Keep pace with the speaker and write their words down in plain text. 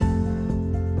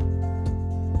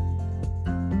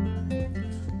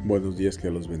Buenos días, que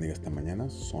Dios los bendiga esta mañana.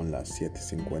 Son las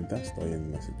 7:50, estoy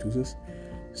en Massachusetts.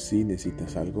 Si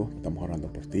necesitas algo, estamos orando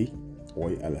por ti.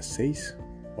 Hoy a las 6,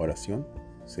 oración,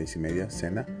 6:30,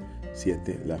 cena,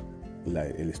 7,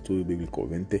 el estudio bíblico.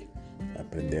 Vente a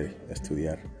aprender, a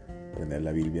estudiar, aprender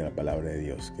la Biblia, la palabra de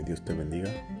Dios. Que Dios te bendiga.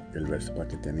 El verso para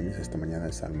que te animes esta mañana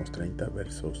es Salmos 30,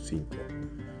 verso 5.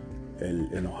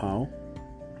 El enojado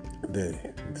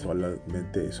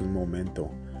solamente es un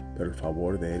momento, pero el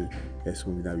favor de Él es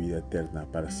una vida eterna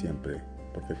para siempre.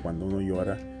 Porque cuando uno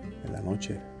llora en la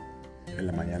noche, en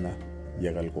la mañana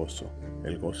llega el gozo.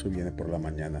 El gozo viene por la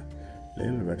mañana. Lee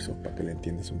el verso para que le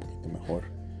entiendas un poquito mejor.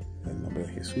 En el nombre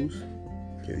de Jesús,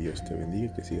 que Dios te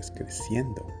bendiga y que sigas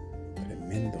creciendo.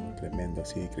 Tremendo,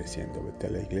 sigue creciendo. Vete a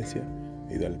la iglesia,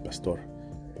 ayúdale al pastor.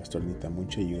 El pastor necesita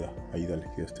mucha ayuda. Ayúdale,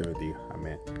 que Dios te bendiga.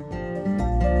 Amén.